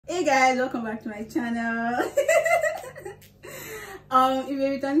Hey guys, welcome back to my channel. If you're a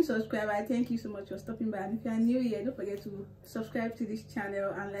returning subscriber, thank you so much for stopping by, and if you are new here, don't forget to subscribe to this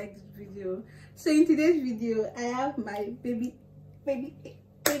channel and like this video. So in today's video, I have my baby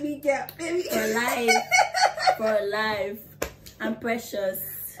girl, baby for life. For life. I'm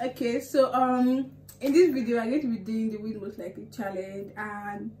precious. Okay, so in this video I'm going to be doing the win most likely challenge,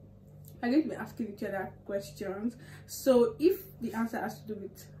 and I'm going to be asking each other questions. So if the answer has to do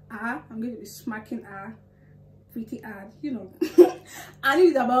with her, I'm going to be smacking her pretty hard, you know. And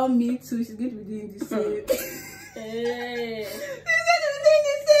if it's about me too, she's going to be doing the same. Hey. She's going to be doing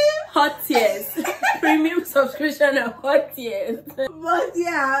the same. Hot tears. Premium subscription and hot tears. But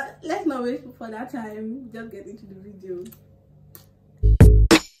yeah, let's not waste for that time. Just get into the video.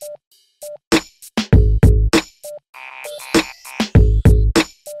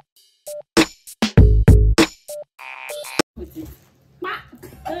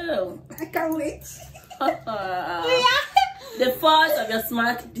 Oh. I can't wait. The force of your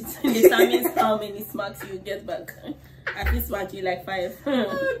smack determines how many smacks you get back. At least smack you like 5.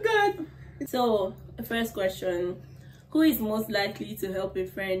 Oh god. So, the first question: who is most likely to help a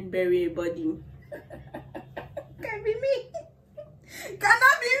friend bury a body? Can be me.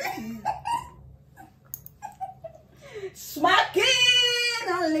 Cannot be me. Smacking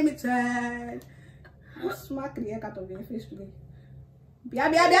unlimited. Smack the heck out of your face today. Bia.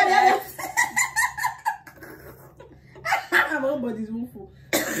 My body's full.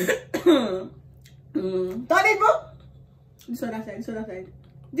 Turn it, bro. This other side. This other side.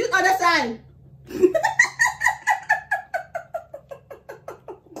 This other side.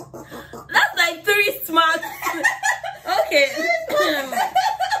 That's like 3 smacks. Okay.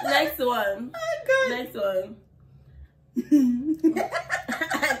 Next one. Oh god. Next one.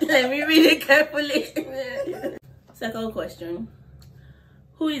 Let me read it carefully. Second question: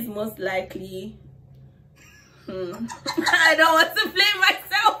 who is most likely? I don't want to play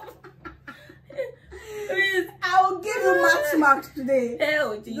myself. I will give you max marks today.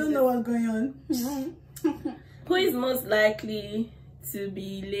 Hell, You Jesus. don't know what's going on. Who is most likely to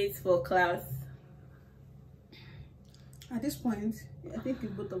be late for class? At this point, I think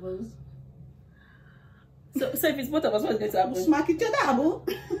it's both of us. So if it's both of us, what's going to happen? Smack each other, Abu.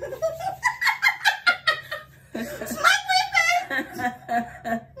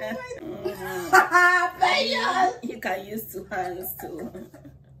 You can use 2 hands too.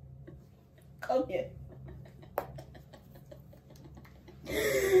 Come here.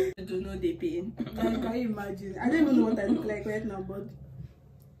 You do know the pain. Can you imagine? I don't even know what I look like right now, but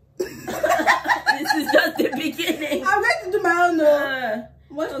This is just the beginning. I'm going to do my own.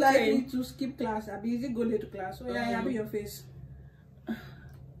 Most okay. likely to skip class. I'll be easy go late to class. Oh yeah, I'll be your face.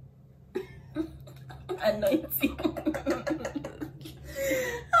 Anointing.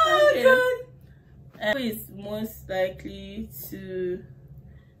 Oh Okay. god. Who is most likely to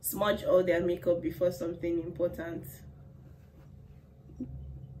smudge all their makeup before something important?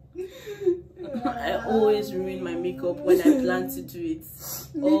 I always ruin my makeup when I plan to do it.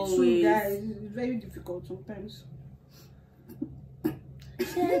 Me Always. too, guys. It's very difficult sometimes.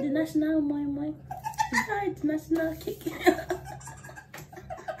 Share the national moi. Share the national cake.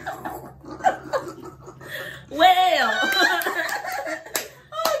 Well.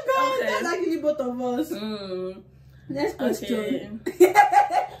 Oh god, Okay. that's actually both of us. Next question. Okay.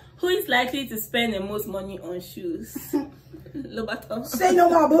 Who is likely to spend the most money on shoes? Lobato. Say no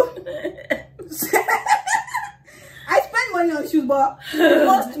more, boo. I spend money on shoes, but the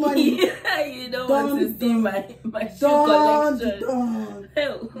most money. Yeah, you don't want to see my shoe Done. collection.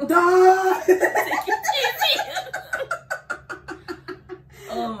 Hell. Done. Take it easy.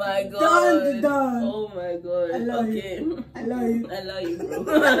 Oh my god. Done. Oh my god. I love Okay. you. I love you. I love you, bro.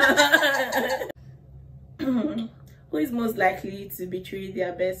 Who is most likely to betray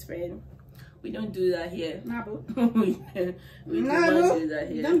their best friend? We don't do that here. Nah, boo. we do Nah, not boo. do that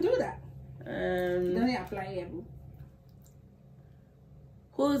here. Don't do that. Don't apply here, boo.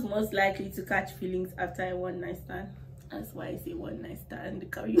 Who's most likely to catch feelings after a one-night stand? That's why I say one-night stand.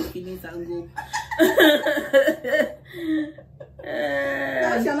 Carry your feelings and go.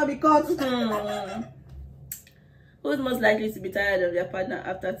 That shall not be caught. Who's most likely to be tired of their partner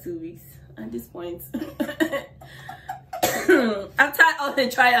after 2 weeks? At this point, after all the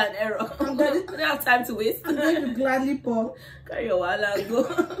trial and error, I don't have time to waste. I'm going to gladly pour. Carry your wallet and go.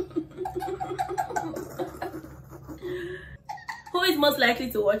 Who is most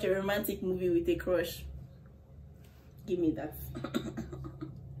likely to watch a romantic movie with a crush? Give me that.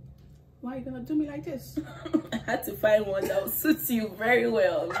 Why are you gonna do me like this? I had to find one that will suit you very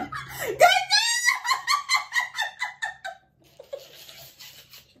well.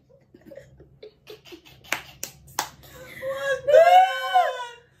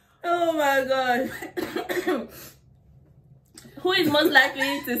 my god. Who is most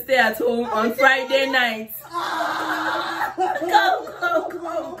likely to stay at home on Friday night? Come.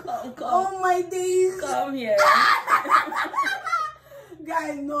 Oh my days. Come here.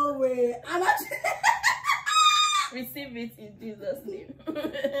 Guys, no way. I'm actually Receive it in Jesus' name.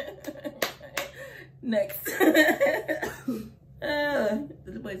 Next.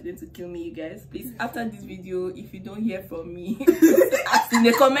 The boy is going to kill me, you guys. Please, after this video, if you don't hear from me, ask in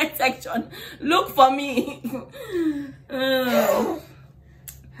the comment section. Look for me. They're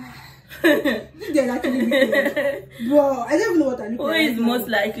actually wicked. Bro, I don't even know what I'm Who is most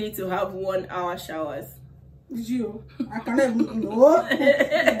likely to have 1 hour showers? It's you. I can't even know.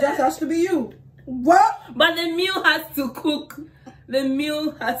 It just has to be you. What? But the meal has to cook. The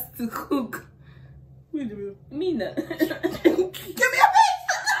meal has to cook. Wait a minute. Me no. Give me a face!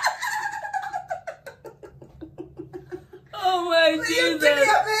 Oh my Give Jesus. me a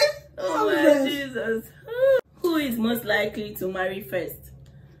face! Oh my Jesus. Who is most likely to marry first?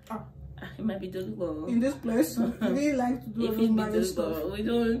 It might be Dolubo. In this place, we really like to do all those money stuff. We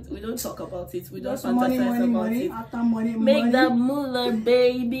don't talk about it. We don't just money, fantasize about money, it. after money, Make money. that moolah,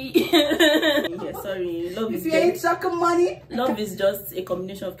 baby. Yeah, sorry. Love If is you ain't sucking money, love is just a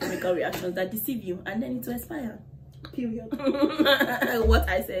combination of chemical reactions that deceive you and then it will expire. period. What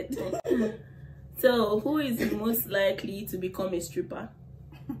I said. So, who is most likely to become a stripper?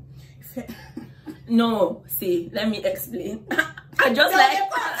 No, see, let me explain. I just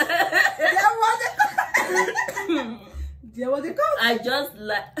There was a call. I just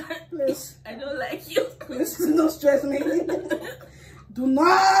like. Please. I don't like you. Please, don't stress me. Do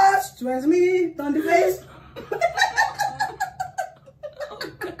not stress me. Turn the face.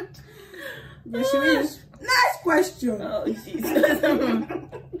 There she is. Next question. Oh, Jesus.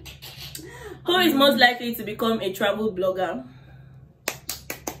 Who is most likely to become a travel blogger?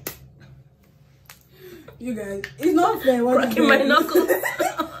 You guys, it's not fair. Cracking my knuckles.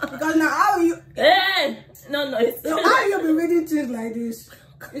 Because now, how you? Hey! No, it's So how you be reading things like this?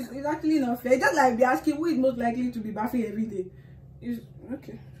 It's actually not fair. Just like be asking who is most likely to be bathing every day. It's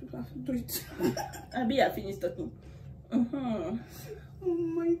okay. Do it. I finished talking. Oh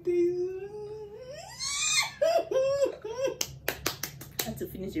my days. I have to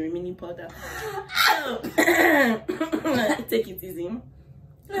finish the remaining powder. Take it easy.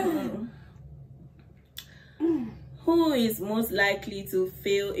 Who is most likely to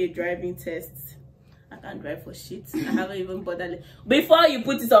fail a driving test? I can't drive for shit. I haven't even bothered. Before you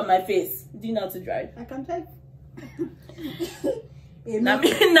put it on my face, do you know how to drive? I can drive.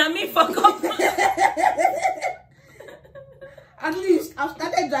 Nami fuck up. At least I've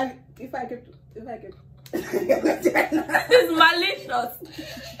started driving. If I get. It's malicious.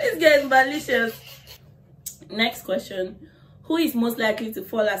 This guy is malicious. Next question. Who is most likely to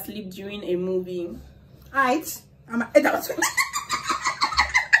fall asleep during a movie? Alright.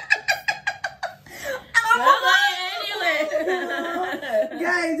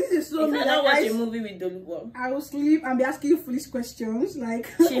 Guys, this is so you many. cannot watch a movie with Dolubo. I will sleep and be asking foolish questions like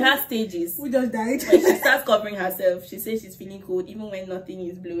She has stages. who just died. When she starts covering herself, she says she's feeling cold even when nothing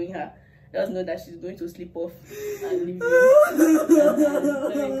is blowing her. Just know that she's going to sleep off and leave you.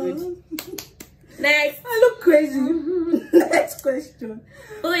 Very good. Next. I look crazy. Next question.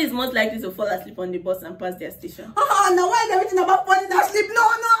 Who is most likely to fall asleep on the bus and pass their station? Oh, now why is everything about falling asleep? No,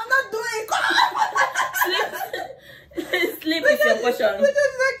 I'm not doing Sleep. Sleep is your portion. This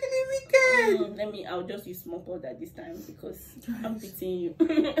is actually wicked. I'll just use small powder this time because I'm beating you.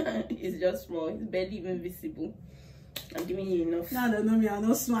 It's just small. It's barely even visible. I'm giving you enough. Now don't know me. I'll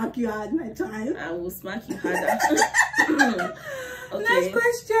not smack you at my time. I will smack you harder. Okay. Next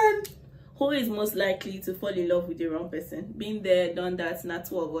question. Who is most likely to fall in love with the wrong person? Been there, done that. Not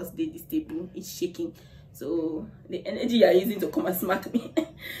two of us did this table. It's shaking. So the energy you're using to come and smack me.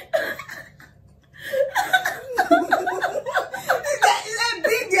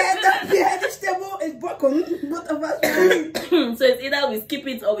 This table is broken. Both of us. So it's either we skip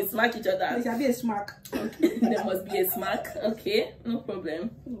it or we smack each other. There shall be a smack. There must be a smack. Okay, no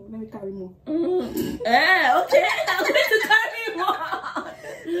problem. Let me carry more. Okay, I'm going to carry more.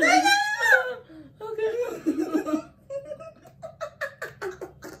 Okay.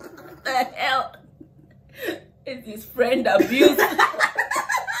 The hell is this friend abuse?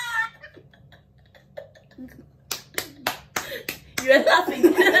 You're laughing.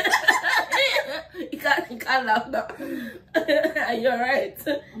 You can't laugh now. You're right.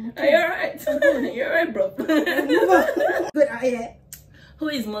 You're right. You're right, bro. Good idea. Who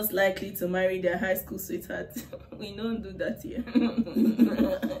is most likely to marry their high school sweetheart? We don't do that here.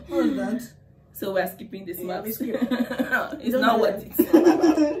 What's that? So we're skipping this Yeah, math. we skip. It's not worth it.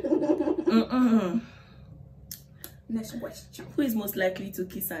 Next question. Who is most likely to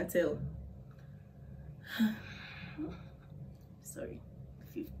kiss and tell? Sorry,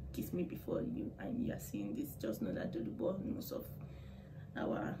 if you kiss me before you are seeing this, just know that Dolubo knows of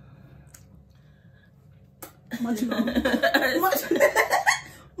our Much love. much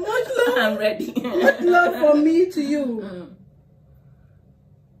love. I'm ready. Much love from me to you.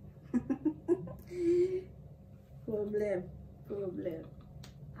 Problem.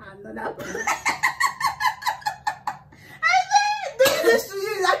 Another problem. I said doing this to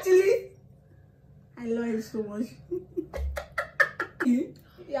you is actually. I love it so much.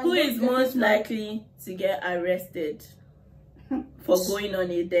 Who is most likely to get arrested for going on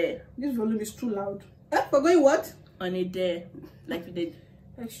a dare? This volume is too loud. For going what? On a dare, like you did.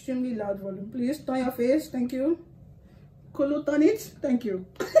 Extremely loud volume. Please turn your face. Thank you. Kolo, turn it. Thank you.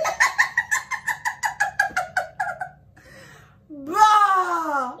 Bruh!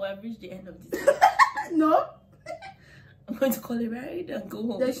 Oh, I've reached the end of this. No. I'm going to call it right and go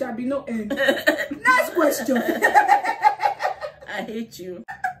home. There shall be no end. Next question. I hate you.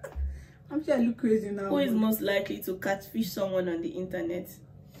 I'm sure I look crazy now. Who is most likely to catfish someone on the internet?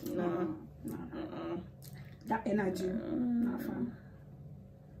 No. That energy. Nah, fam.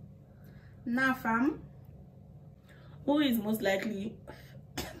 Nah, fam. Who is most likely...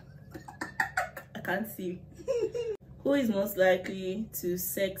 I can't see. Who is most likely to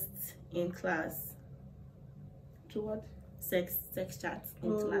sext in class? To what? Sex chat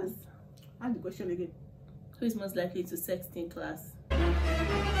in class. Ask the question again. Who is most likely to sext in class?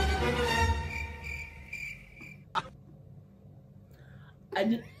 I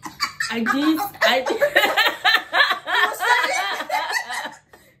did.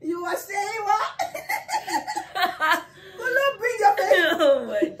 You were saying what? Don't bring your face. Oh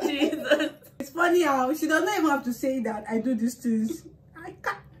my Jesus. It's funny how she doesn't even have to say that I do these things. I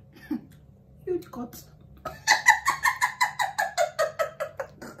can't. Huge cut.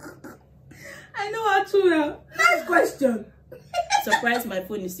 I know how to now. Next question. Surprised my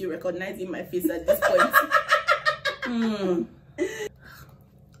phone is still recognizing my face at this point.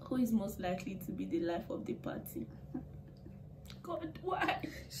 Who is most likely to be the life of the party? God, why?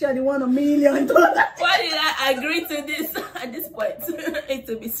 Share the $1 million. Why did I agree to this at this point? It's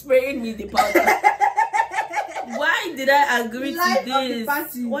to be spraying me the powder. Why did I agree Life to this? of the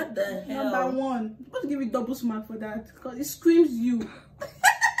party. What the hell? Number one. I'm supposed to give you double smack for that because it screams you.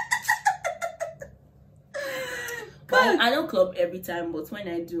 I don't club every time, but when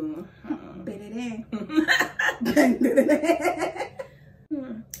I do.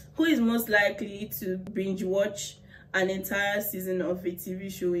 Who is most likely to binge watch an entire season of a TV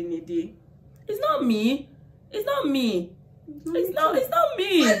show in a day? It's not me. It's not me. It's not me.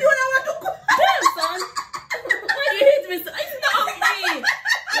 Why do you want to go? Yes, son. Why you hate me? It's not me.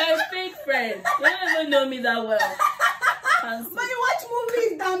 You're a fake friend. You don't even know me that well. Cancel. But you watch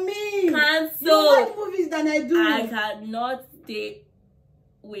movies than me. Cancel. You watch movies than I do. I cannot stay.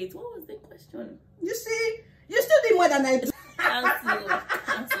 Wait, what was the question? You see, you still do more than I do. Cancel.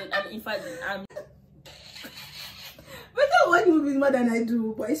 In fact, I'm. But I watch movies more than I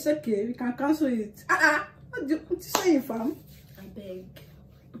do, but it's okay. We can cancel it. What you saying, fam? I beg.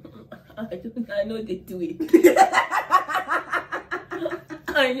 I know they do it.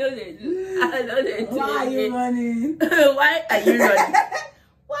 I know they do. Why are you running? Why are you running?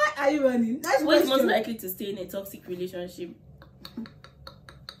 Why are you running? That's Who is most likely to stay in a toxic relationship?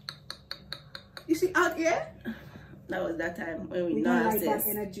 You see out here? That was that time when we don't not like that access.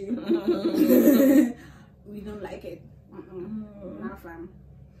 energy. We don't like it. Nah, fam.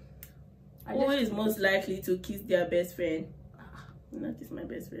 Who is most likely to kiss their best friend? Not kiss my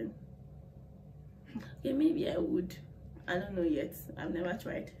best friend. Yeah, maybe I would. I don't know yet. I've never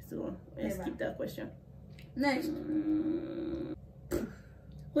tried, so let's skip that question. Next.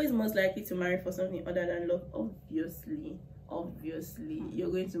 Who is most likely to marry for something other than love? Obviously, you're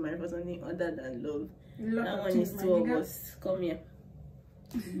going to marry for something other than love. That one is two of us. Come here.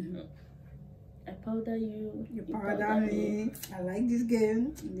 I powder you. You powder me. I like this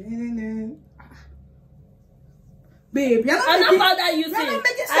game. Babe, you're not I'm not powdered you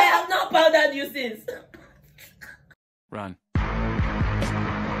since. I have not powdered you since. Run.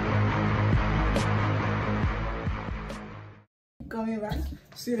 Coming back.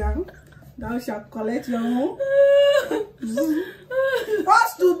 Sit down. Thou shalt collect your own.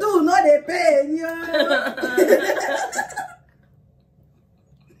 What's to do? Not a pain. Yeah.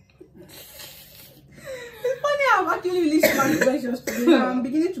 It's funny how I'm actually really smart questions today. Now I'm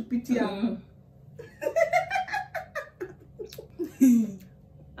beginning to pity her.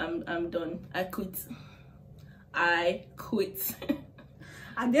 I'm I'm done. I quit.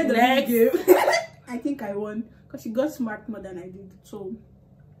 At the end of the game, I think I won because she got smart more than I did. So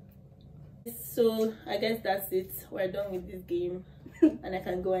I guess that's it. We're done with this game, and I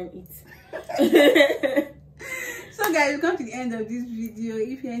can go and eat. So guys, we come to the end of this video.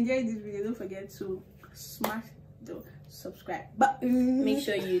 If you enjoyed this video, don't forget to smash the subscribe button. Make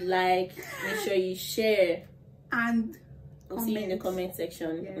sure you like, make sure you share, and we'll see you in the comment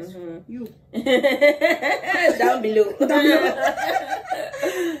section. Yes, you down below.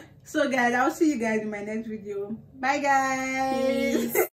 So guys, I'll see you guys in my next video. Bye guys. Peace.